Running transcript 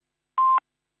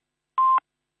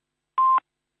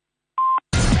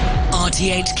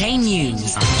RTHK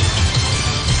News.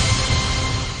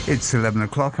 It's 11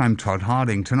 o'clock. I'm Todd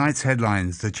Harding. Tonight's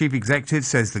headlines. The Chief Executive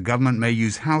says the government may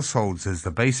use households as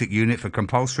the basic unit for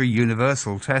compulsory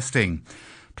universal testing.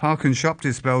 Park and Shop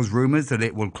dispels rumours that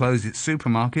it will close its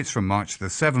supermarkets from March the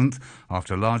 7th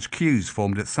after large queues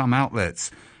formed at some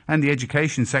outlets. And the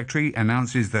Education Secretary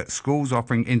announces that schools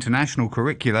offering international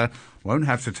curricula won't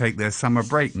have to take their summer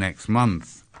break next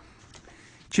month.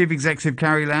 Chief Executive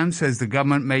Carrie Lam says the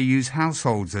government may use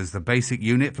households as the basic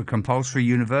unit for compulsory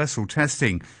universal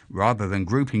testing rather than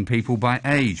grouping people by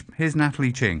age. Here's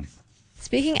Natalie Ching.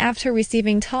 Speaking after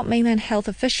receiving top mainland health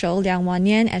official Liang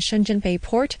Wannian at Shenzhen Bay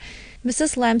Port,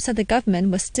 Mrs. Lam said the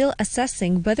government was still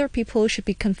assessing whether people should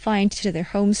be confined to their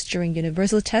homes during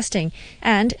universal testing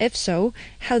and, if so,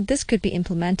 how this could be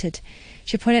implemented.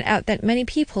 She pointed out that many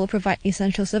people provide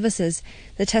essential services.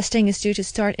 The testing is due to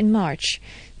start in March.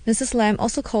 Mrs. Lam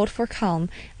also called for calm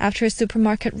after a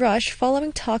supermarket rush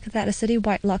following talk that a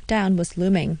citywide lockdown was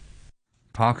looming.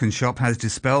 Park and Shop has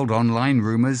dispelled online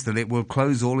rumours that it will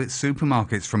close all its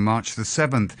supermarkets from March the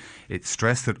 7th. It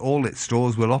stressed that all its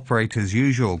stores will operate as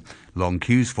usual. Long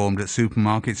queues formed at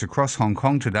supermarkets across Hong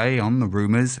Kong today on the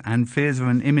rumours and fears of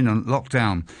an imminent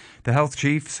lockdown. The health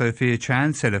chief, Sophia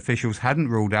Chan, said officials hadn't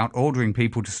ruled out ordering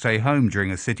people to stay home during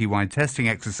a citywide testing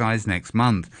exercise next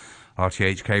month.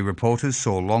 RTHK reporters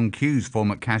saw long queues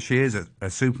form at cashiers at a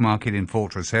supermarket in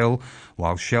Fortress Hill,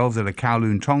 while shelves at a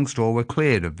Kowloon Tong store were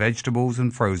cleared of vegetables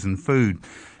and frozen food.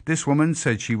 This woman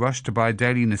said she rushed to buy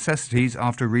daily necessities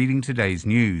after reading today's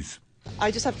news.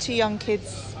 I just have 2 young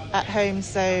kids at home,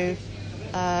 so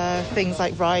things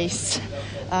like rice,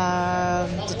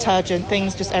 detergent,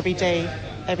 things just everyday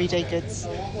goods.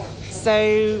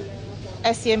 So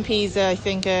SCMPs, I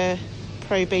think, are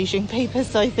pro-Beijing papers,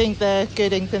 so I think they're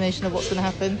good inclination of what's going to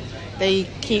happen. They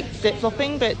keep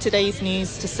flip-flopping, but today's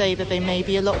news to say that there may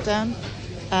be a lockdown.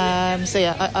 So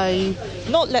yeah,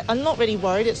 I'm not really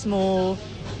worried. It's more,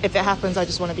 if it happens, I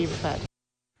just want to be prepared.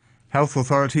 Health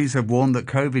authorities have warned that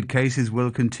COVID cases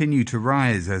will continue to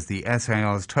rise as the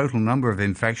SAR's total number of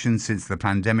infections since the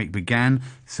pandemic began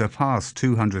surpassed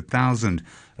 200,000.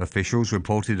 Officials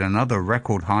reported another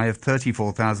record high of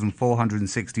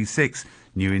 34,466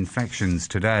 new infections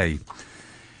today.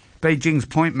 Beijing's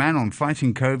point man on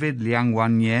fighting COVID, Liang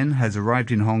Wannian, has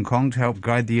arrived in Hong Kong to help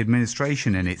guide the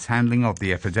administration in its handling of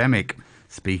the epidemic.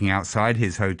 Speaking outside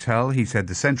his hotel, he said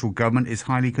the central government is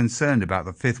highly concerned about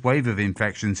the 5th wave of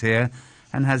infections here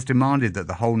and has demanded that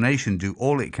the whole nation do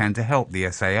all it can to help the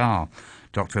SAR.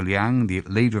 Dr. Liang, the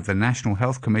leader of the National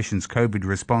Health Commission's COVID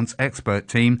response expert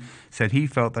team, said he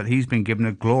felt that he's been given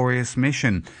a glorious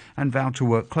mission and vowed to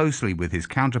work closely with his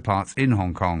counterparts in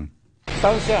Hong Kong.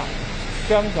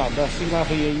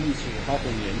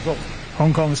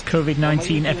 Hong Kong's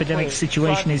COVID-19 epidemic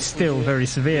situation is still very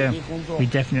severe. We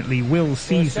definitely will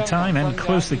seize the time and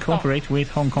closely cooperate with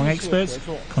Hong Kong experts,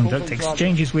 conduct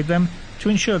exchanges with them to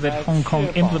ensure that Hong Kong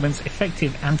implements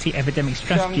effective anti-epidemic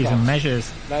strategies and measures.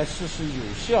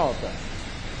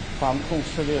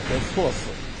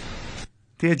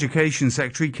 The Education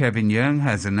Secretary, Kevin Yeung,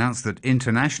 has announced that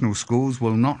international schools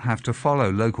will not have to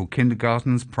follow local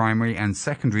kindergartens, primary and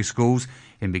secondary schools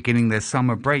in beginning their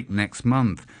summer break next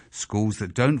month. Schools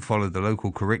that don't follow the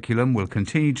local curriculum will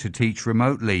continue to teach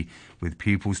remotely, with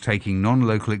pupils taking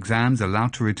non-local exams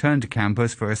allowed to return to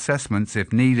campus for assessments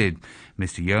if needed.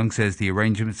 Mr. Yeung says the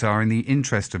arrangements are in the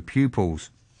interest of pupils.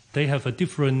 They have a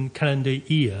different calendar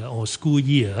year or school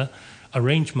year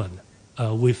arrangement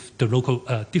with the local,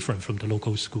 different from the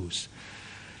local schools.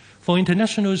 For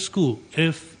international school,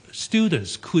 if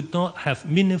students could not have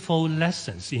meaningful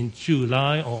lessons in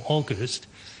July or August,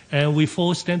 and we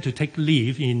force them to take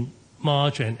leave in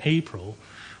March and April,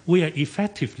 we are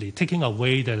effectively taking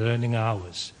away their learning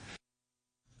hours.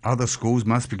 Other schools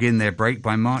must begin their break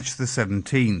by March the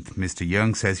 17th. Mr.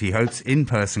 Yeung says he hopes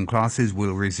in-person classes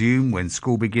will resume when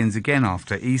school begins again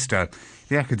after Easter.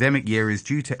 The academic year is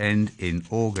due to end in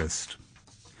August.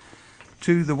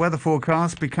 To the weather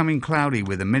forecast, becoming cloudy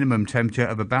with a minimum temperature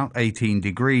of about 18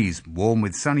 degrees. Warm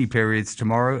with sunny periods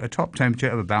tomorrow, a top temperature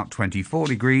of about 24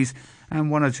 degrees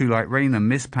and 1 or 2 light rain and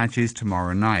mist patches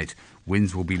tomorrow night.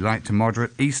 Winds will be light to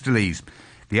moderate easterlies.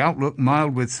 The outlook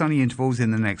mild with sunny intervals in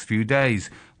the next few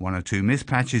days. 1 or 2 mist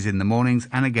patches in the mornings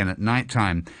and again at night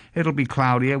time. It'll be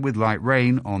cloudier with light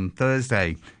rain on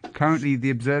Thursday. Currently, the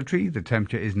observatory, the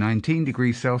temperature is 19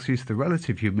 degrees Celsius. The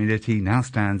relative humidity now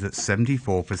stands at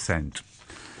 74%.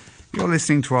 You're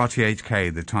listening to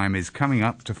RTHK. The time is coming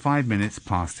up to 5 minutes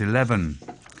past 11.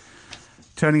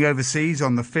 Turning overseas,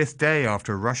 on the 5th day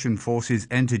after Russian forces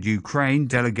entered Ukraine,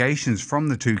 delegations from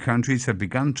the two countries have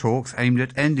begun talks aimed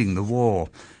at ending the war.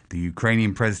 The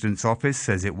Ukrainian president's office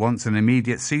says it wants an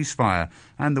immediate ceasefire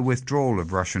and the withdrawal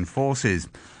of Russian forces.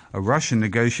 A Russian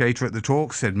negotiator at the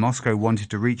talks said Moscow wanted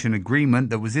to reach an agreement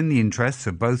that was in the interests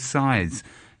of both sides.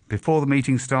 Before the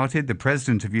meeting started, the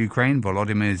president of Ukraine,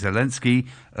 Volodymyr Zelensky,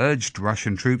 urged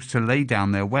Russian troops to lay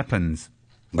down their weapons.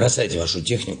 Бросайте вашу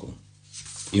технику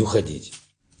и уходите.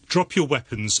 Drop your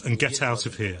weapons and get out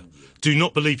of here. Do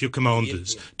not believe your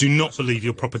commanders. Do not believe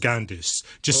your propagandists.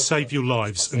 Just save your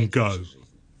lives and go.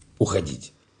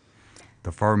 Уходите.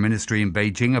 The Foreign Ministry in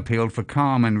Beijing appealed for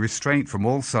calm and restraint from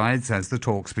all sides as the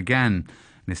talks began.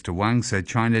 Mr. Wang said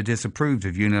China disapproved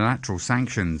of unilateral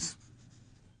sanctions.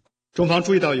 China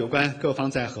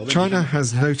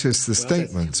has noticed the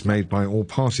statements made by all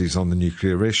parties on the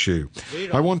nuclear issue.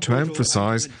 I want to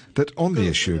emphasize that on the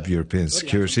issue of European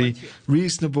security,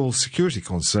 reasonable security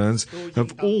concerns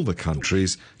of all the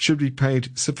countries should be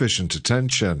paid sufficient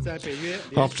attention.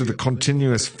 After the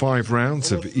continuous 5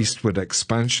 rounds of eastward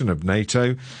expansion of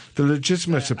NATO, the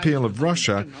legitimate appeal of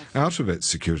Russia out of its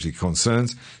security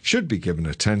concerns should be given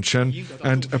attention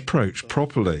and approached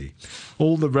properly.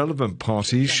 All the relevant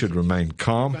parties should remain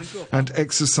calm and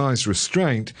exercise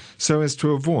restraint so as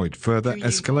to avoid further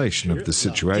escalation of the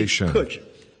situation.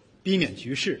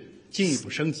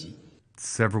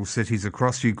 Several cities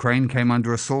across Ukraine came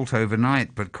under assault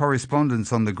overnight, but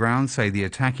correspondents on the ground say the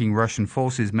attacking Russian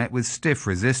forces met with stiff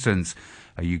resistance.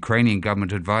 A Ukrainian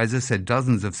government advisor said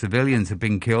dozens of civilians have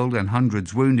been killed and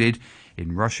hundreds wounded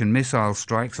in Russian missile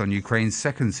strikes on Ukraine's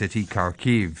second city,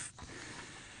 Kharkiv.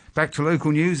 Back to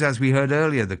local news. As we heard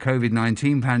earlier, the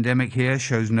COVID-19 pandemic here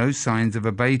shows no signs of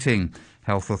abating.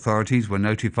 Health authorities were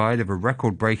notified of a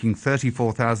record-breaking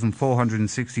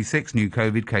 34,466 new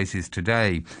COVID cases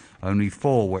today. Only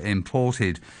 4 were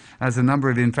imported. As the number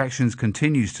of infections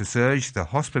continues to surge, the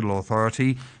hospital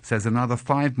authority says another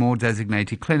 5 more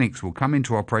designated clinics will come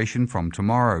into operation from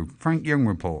tomorrow. Frank Young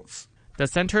reports. The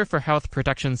Center for Health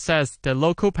Protection says the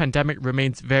local pandemic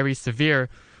remains very severe,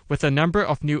 with the number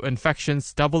of new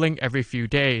infections doubling every few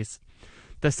days.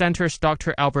 The center's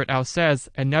Dr. Albert Au says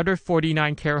another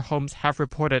 49 care homes have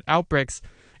reported outbreaks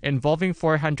involving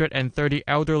 430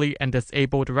 elderly and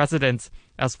disabled residents,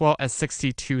 as well as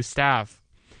 62 staff.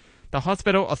 The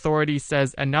hospital authority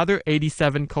says another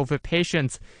 87 COVID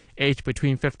patients aged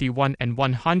between 51 and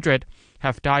 100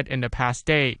 have died in the past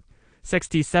day.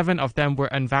 67 of them were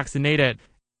unvaccinated.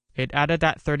 It added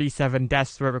that 37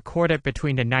 deaths were recorded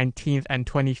between the 19th and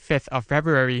 25th of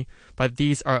February, but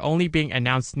these are only being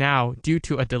announced now due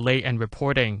to a delay in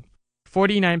reporting.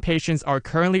 49 patients are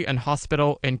currently in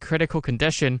hospital in critical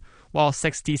condition, while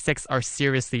 66 are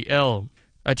seriously ill.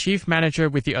 A chief manager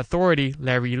with the authority,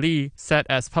 Larry Lee, said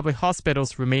as public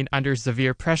hospitals remain under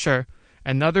severe pressure,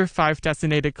 another 5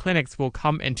 designated clinics will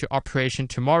come into operation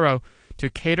tomorrow to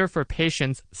cater for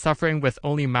patients suffering with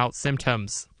only mild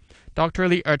symptoms. Dr.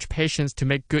 Lee urged patients to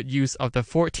make good use of the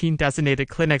 14 designated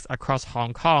clinics across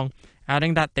Hong Kong,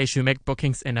 adding that they should make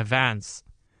bookings in advance.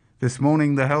 This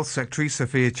morning, the Health Secretary,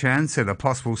 Sophia Chan, said a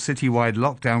possible citywide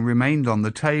lockdown remained on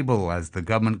the table as the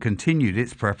government continued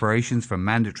its preparations for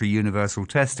mandatory universal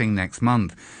testing next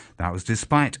month. That was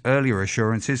despite earlier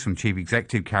assurances from Chief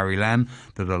Executive Carrie Lam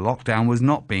that a lockdown was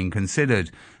not being considered.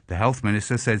 The Health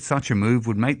Minister said such a move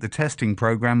would make the testing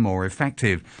programme more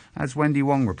effective, as Wendy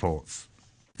Wong reports.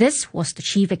 This was the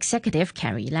Chief Executive,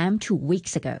 Carrie Lam, 2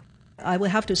 weeks ago. I will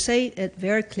have to say it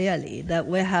very clearly that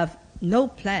we have no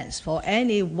plans for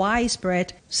any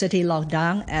widespread city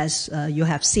lockdown as you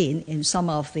have seen in some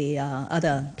of the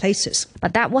other places.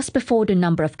 But that was before the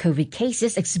number of COVID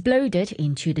cases exploded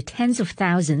into the tens of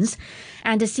thousands.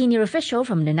 And a senior official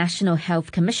from the National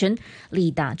Health Commission, Lee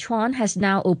Da-chuan, has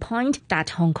now opined that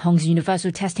Hong Kong's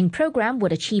universal testing program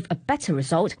would achieve a better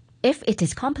result if it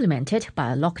is complemented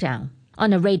by a lockdown.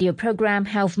 On a radio program,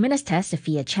 Health Minister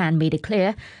Sophia Chan made it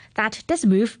clear that this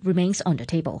move remains on the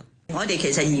table.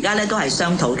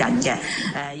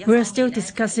 We're still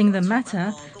discussing the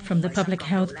matter. From the public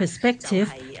health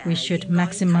perspective, we should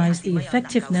maximize the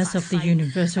effectiveness of the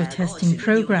universal testing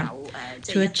program.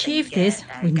 To achieve this,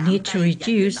 we need to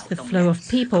reduce the flow of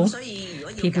people.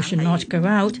 People should not go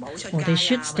out, or they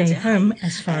should stay home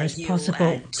as far as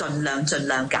possible.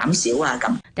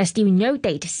 There's still no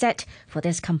date set for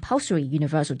this compulsory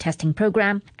universal testing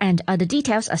program, and other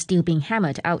details are still being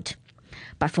hammered out.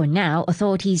 But for now,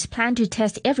 authorities plan to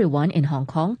test everyone in Hong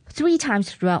Kong 3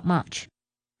 times throughout March.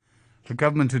 The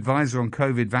government advisor on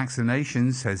COVID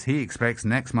vaccinations says he expects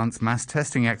next month's mass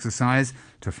testing exercise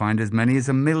to find as many as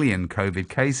 1 million COVID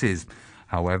cases.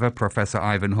 However, Professor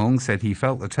Ivan Hung said he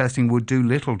felt the testing would do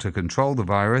little to control the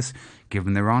virus,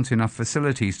 given there aren't enough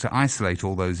facilities to isolate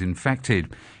all those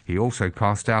infected. He also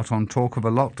cast doubt on talk of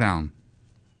a lockdown.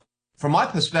 From my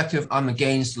perspective, I'm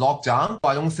against lockdown.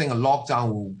 I don't think a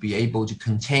lockdown will be able to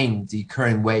contain the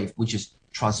current wave, which is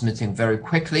transmitting very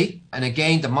quickly. And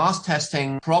again, the mass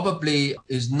testing probably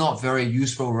is not very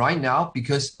useful right now,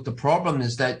 because the problem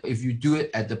is that if you do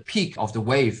it at the peak of the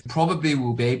wave, probably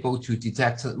will be able to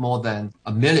detect more than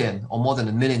 1 million or more than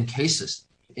 1 million cases.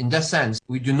 In that sense,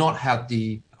 we do not have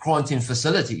the quarantine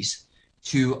facilities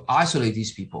to isolate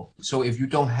these people. So if you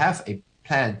don't have a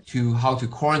plan to how to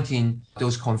quarantine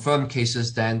those confirmed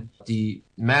cases, then the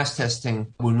mass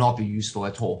testing will not be useful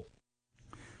at all.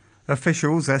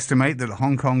 Officials estimate that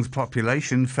Hong Kong's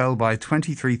population fell by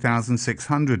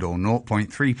 23,600 or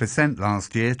 0.3%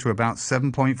 last year to about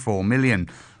 7.4 million,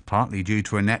 partly due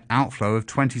to a net outflow of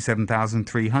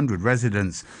 27,300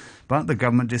 residents. But the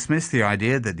government dismissed the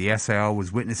idea that the SAR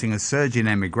was witnessing a surge in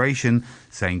emigration,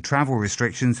 saying travel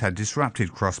restrictions had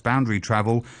disrupted cross-boundary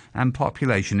travel and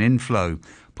population inflow.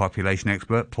 Population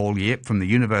expert Paul Yip from the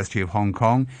University of Hong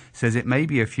Kong says it may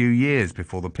be a few years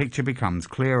before the picture becomes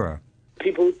clearer.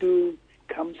 People do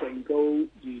come and go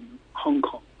in Hong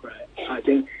Kong, right? I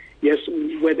think, yes,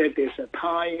 whether there's a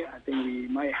tie, I think we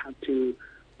might have to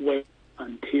wait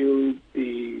until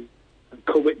the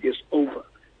COVID is over.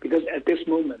 Because at this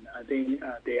moment, I think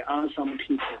there are some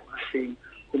people, I think,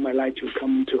 who might like to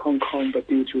come to Hong Kong, but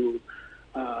due to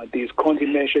these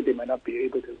quarantine measures, they might not be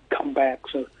able to come back.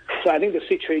 So I think the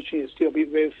situation is still a bit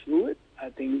very fluid.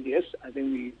 I think, yes, I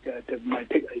think that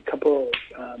might take a couple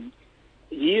of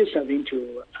years, I think,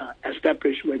 to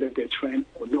establish whether they're trend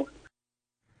or not.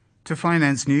 To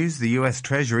finance news, the US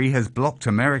Treasury has blocked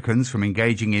Americans from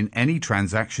engaging in any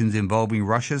transactions involving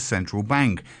Russia's central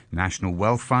bank, National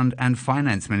Wealth Fund and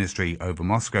Finance Ministry over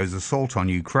Moscow's assault on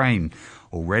Ukraine.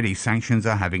 Already, sanctions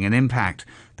are having an impact.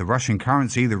 The Russian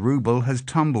currency, the ruble, has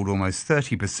tumbled almost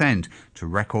 30% to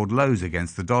record lows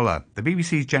against the dollar. The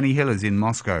BBC's Jenny Hill is in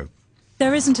Moscow.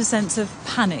 There isn't a sense of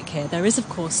panic here. There is, of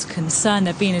course, concern.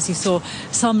 There have been, as you saw,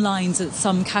 some lines at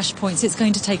some cash points. It's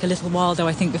going to take a little while, though,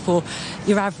 I think, before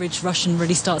your average Russian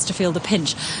really starts to feel the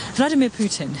pinch. Vladimir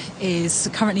Putin is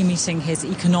currently meeting his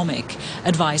economic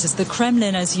advisors. The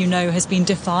Kremlin, as you know, has been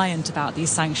defiant about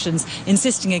these sanctions,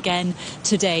 insisting again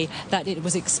today that it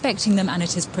was expecting them and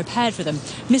it is prepared for them.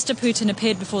 Mr. Putin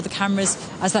appeared before the cameras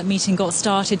as that meeting got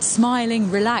started, smiling,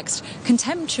 relaxed,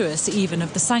 contemptuous even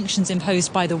of the sanctions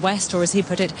imposed by the West, or as he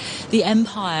put it, the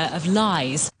empire of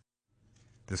lies.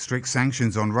 The strict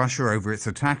sanctions on Russia over its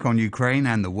attack on Ukraine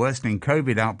and the worsening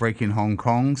COVID outbreak in Hong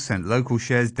Kong sent local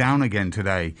shares down again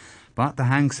today. But the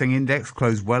Hang Seng Index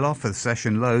closed well off the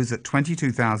session lows at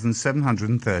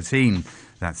 22,713.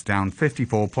 That's down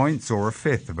 54 points or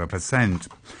 0.5%.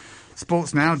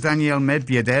 Sports now, Daniil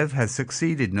Medvedev has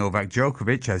succeeded Novak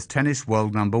Djokovic as tennis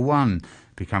world number one,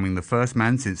 becoming the first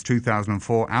man since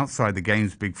 2004 outside the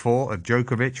game's Big Four of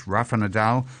Djokovic, Rafa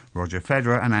Nadal, Roger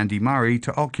Federer and Andy Murray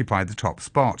to occupy the top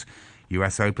spot.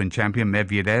 US Open champion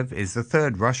Medvedev is the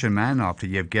third Russian man after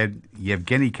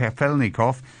Yevgeny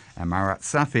Kafelnikov and Marat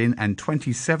Safin, and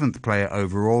 27th player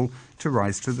overall to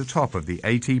rise to the top of the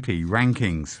ATP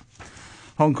rankings.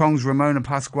 Hong Kong's Ramona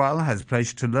Pasquale has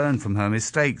pledged to learn from her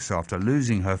mistakes after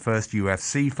losing her first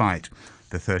UFC fight.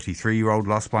 The 33-year-old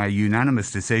lost by a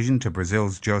unanimous decision to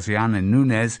Brazil's Josiane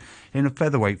Nunes in a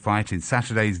featherweight fight in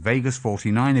Saturday's Vegas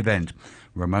 49 event.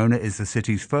 Ramona is the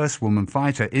city's first woman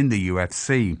fighter in the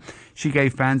UFC. She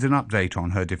gave fans an update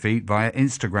on her defeat via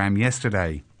Instagram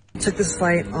yesterday. Took this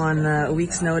fight on a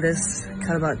week's notice,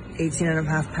 cut about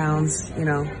 18.5 pounds,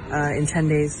 in 10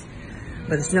 days.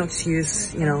 But it's no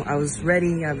excuse. I was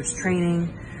ready, I was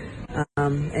training.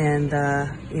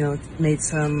 Made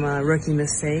some rookie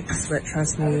mistakes, but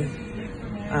trust me,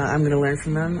 I'm going to learn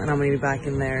from them, and I'm going to be back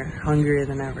in there hungrier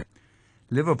than ever.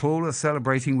 Liverpool are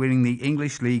celebrating winning the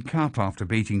English League Cup after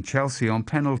beating Chelsea on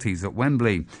penalties at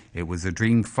Wembley. It was a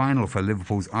dream final for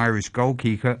Liverpool's Irish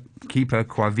goalkeeper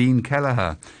Caoimhín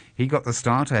Kelleher. He got the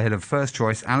start ahead of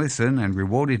first-choice Alisson and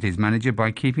rewarded his manager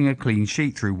by keeping a clean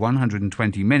sheet through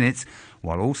 120 minutes,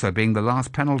 while also being the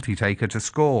last penalty taker to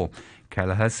score.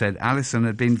 Kelleher said Alisson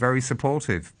had been very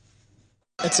supportive.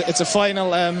 It's a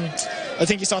final. I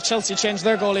think you saw Chelsea change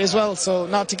their goalie as well, so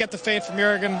not to get the fade from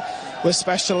Jurgen was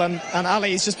special, and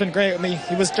Ali, he's just been great with me.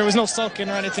 There was no sulking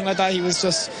or anything like that. He was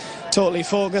just totally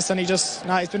focused, and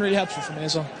he's been really helpful for me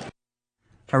as well.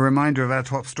 A reminder of our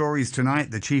top stories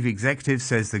tonight. The chief executive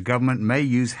says the government may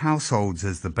use households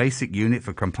as the basic unit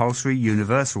for compulsory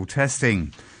universal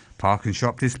testing.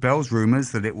 ParknShop dispels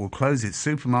rumours that it will close its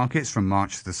supermarkets from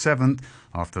March the 7th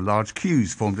after large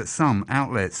queues formed at some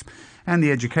outlets. And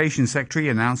the Education Secretary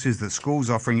announces that schools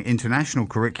offering international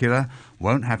curricula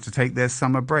won't have to take their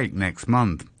summer break next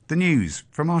month. The news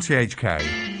from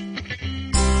RTHK.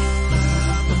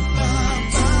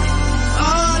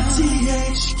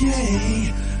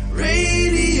 Free,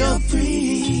 Radio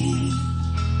 3.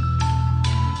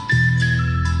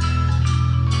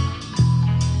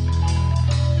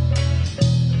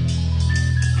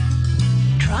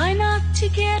 Try not to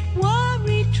get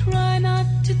worried, try not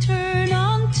to turn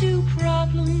on to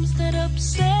problems that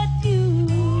upset you.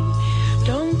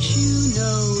 Don't you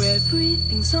know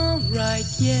everything's alright?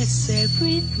 Yes,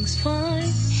 everything's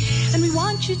fine. And we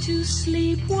want you to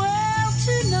sleep well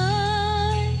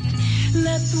tonight.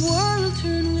 Let the world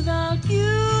turn without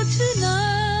you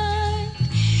tonight.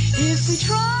 If we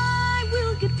try,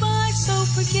 we'll get by, so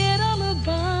forget all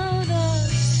about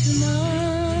us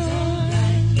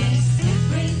tonight. Yes,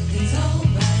 everything's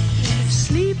alright.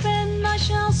 Sleep and I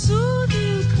shall soothe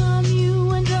you, calm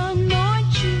you and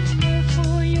anoint you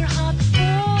for your hot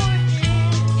forehead.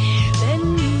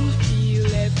 Then you'll feel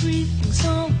everything's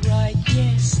alright.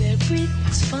 Yes,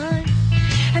 everything's fine.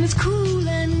 And it's cool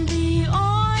and the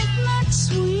ointment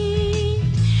sweet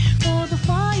for the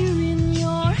fire in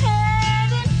your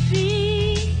head and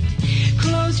feet.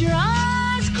 Close your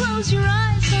eyes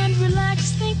and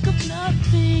relax. Think of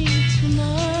nothing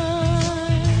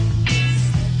tonight.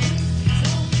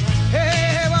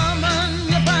 Hey woman,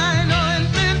 you buy an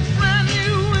ointment, brand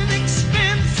new and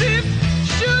expensive.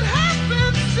 Should have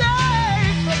been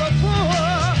saved for the poor.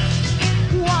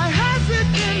 Why has it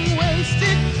been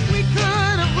wasted? We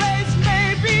could have raised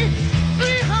maybe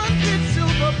 300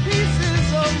 silver pieces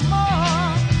or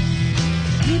more.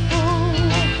 People who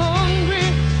are hungry,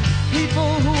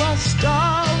 people who are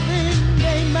starving,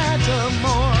 they matter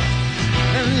more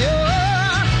than your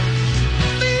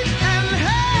feet and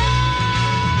hair.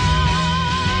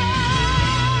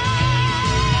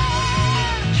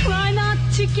 Try not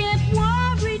to get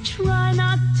worried, try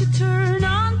not to turn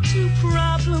on to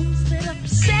problems that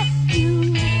upset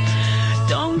you.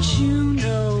 Don't you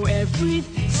know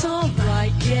everything's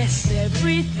alright? Yes,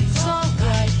 everything's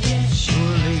alright. Yes.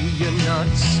 Surely you're not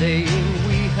saying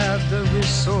we have the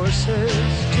resources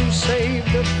to save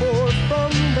the poor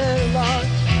from their lot.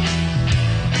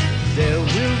 There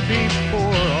will be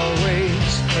poor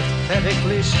always,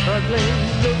 pathetically struggling.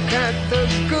 Look at the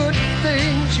good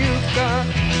things you've got.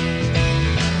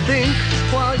 Think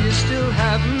while you still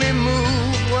have me,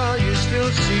 move while you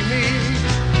still see me.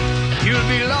 You'll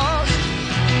be lost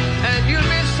and you'll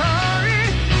be sorry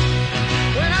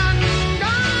when I'm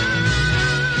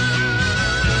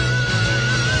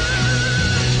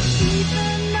Sleep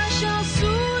and I shall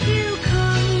soothe you,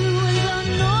 calm you and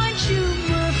anoint you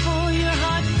for your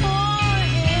hot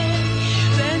forehead.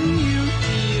 Then you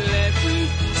feel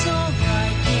everything's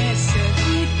alright. Yes,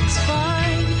 everything's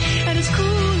fine. And it's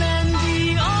cool and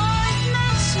the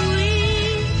ointment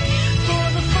sweet for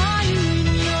the fire in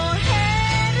your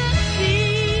head and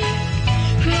feet.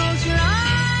 Close your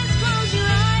eyes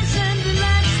and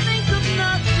relax. Think of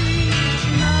nothing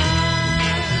tonight.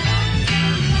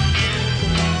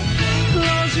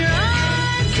 Close your eyes and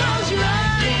relax. Close your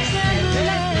eyes and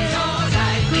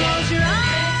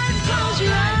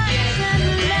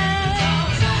relax.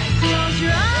 Close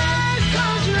your eyes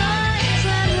and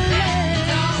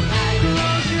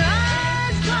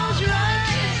relax. Close your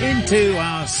eyes. Into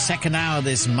our second hour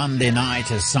this Monday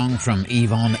night, a song from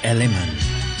Yvonne Elliman.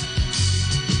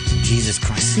 Jesus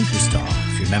Christ Superstar,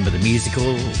 if you remember the musical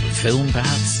or the film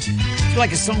perhaps. If you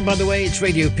like a song, by the way, it's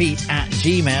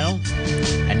radiopete@gmail.com.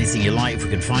 Anything you like, if we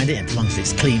can find it, as long as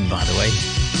it's clean, by the way.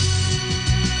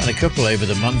 Had a couple over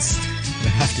the months. I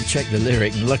have to check the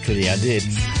lyric, and luckily I did.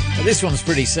 But this one's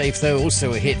pretty safe, though.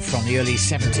 Also a hit from the early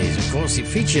 70s, of course. It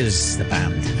features the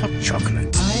band Hot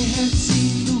Chocolate. I have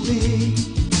seen the way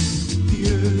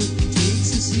the earth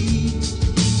takes a seed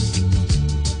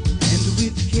and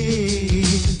with care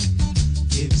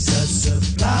gives us a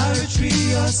flower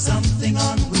tree or something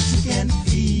on which we can feed.